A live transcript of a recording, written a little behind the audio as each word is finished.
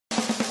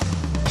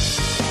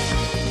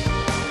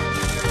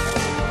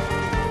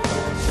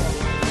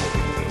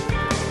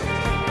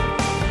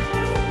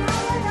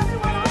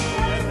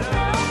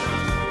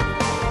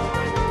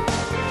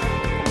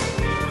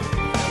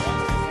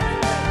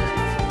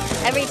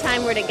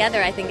time we're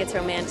together, I think it's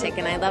romantic,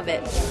 and I love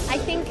it. I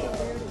think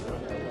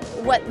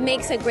what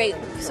makes a great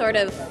sort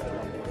of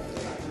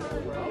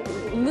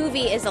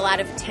movie is a lot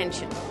of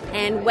tension,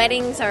 and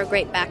weddings are a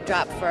great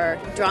backdrop for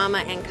drama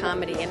and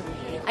comedy. And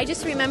I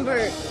just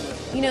remember,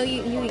 you know,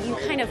 you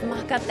kind of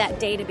mock up that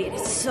day to be,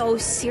 it's so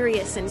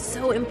serious and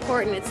so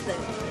important. It's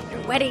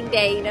your wedding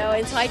day, you know.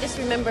 And so I just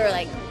remember,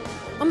 like,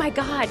 oh my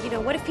God, you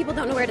know, what if people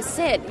don't know where to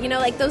sit? You know,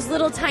 like those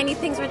little tiny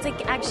things where it's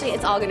like, actually,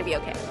 it's all going to be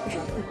okay.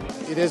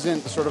 It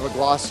isn't sort of a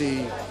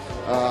glossy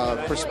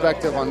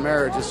perspective on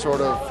marriage. It's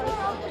sort of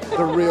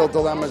the real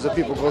dilemmas that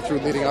people go through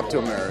leading up to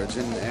a marriage,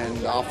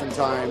 and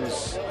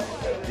oftentimes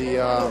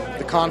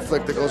the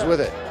conflict that goes with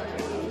it.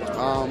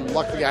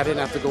 Luckily, I didn't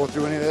have to go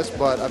through any of this,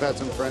 but I've had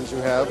some friends who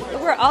have.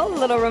 We're all a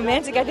little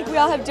romantic. I think we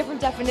all have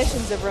different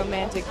definitions of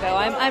romantic, though.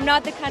 I'm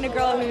not the kind of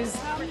girl who's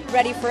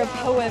ready for a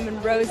poem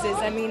and roses.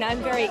 I mean, I'm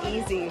very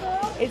easy.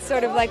 It's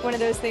sort of like one of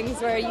those things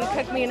where you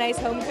cook me a nice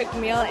home-cooked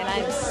meal, and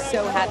I'm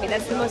so happy.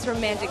 That's the most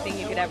romantic thing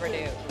you could ever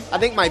do. I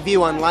think my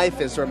view on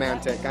life is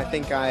romantic. I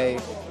think I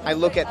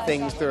look at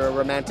things through a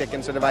romantic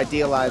and sort of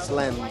idealized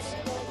lens.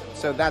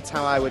 So that's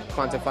how I would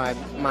quantify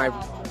my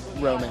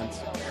romance.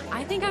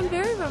 I think I'm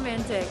very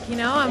romantic. You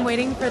know, I'm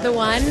waiting for the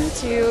one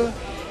to,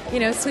 you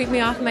know, sweep me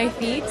off my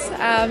feet.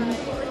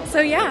 So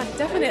yeah,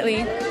 definitely.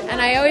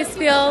 And I always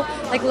feel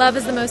like love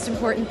is the most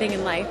important thing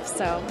in life.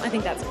 So I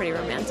think that's pretty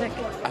romantic.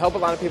 I hope a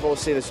lot of people will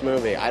see this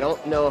movie. I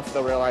don't know if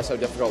they'll realize how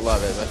difficult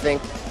love is. I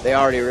think they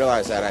already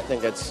realize that. I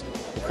think it's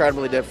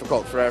incredibly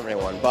difficult for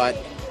everyone. But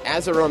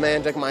as a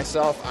romantic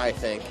myself, I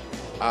think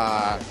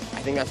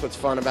that's what's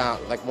fun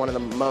about, like, one of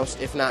the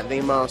most, if not the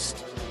most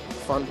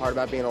fun part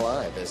about being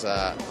alive is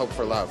hope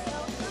for love.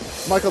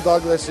 Michael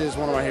Douglas is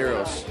one of my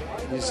heroes.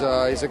 He's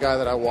a guy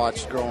that I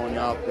watched growing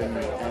up, and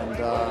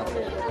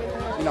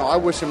you know, I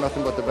wish him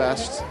nothing but the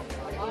best.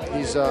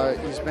 He's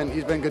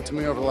been good to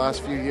me over the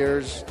last few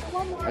years.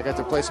 I got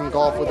to play some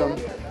golf with him,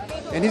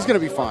 and he's going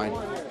to be fine.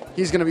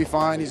 He's going to be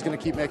fine. He's going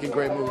to keep making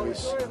great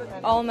movies.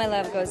 All my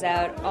love goes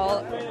out,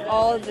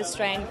 all of the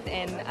strength,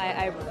 and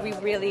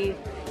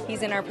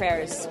he's in our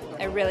prayers.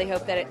 I really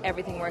hope that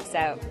everything works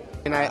out.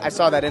 And I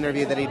saw that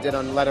interview that he did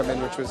on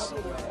Letterman, which was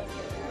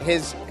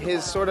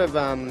his sort of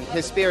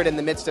his spirit in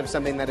the midst of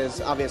something that is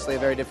obviously a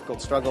very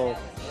difficult struggle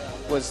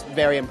was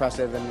very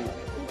impressive, and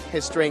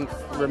his strength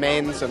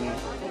remains, and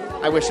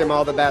I wish him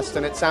all the best.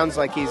 And it sounds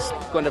like he's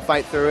going to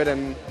fight through it,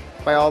 and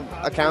by all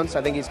accounts,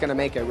 I think he's going to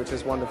make it, which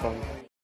is wonderful.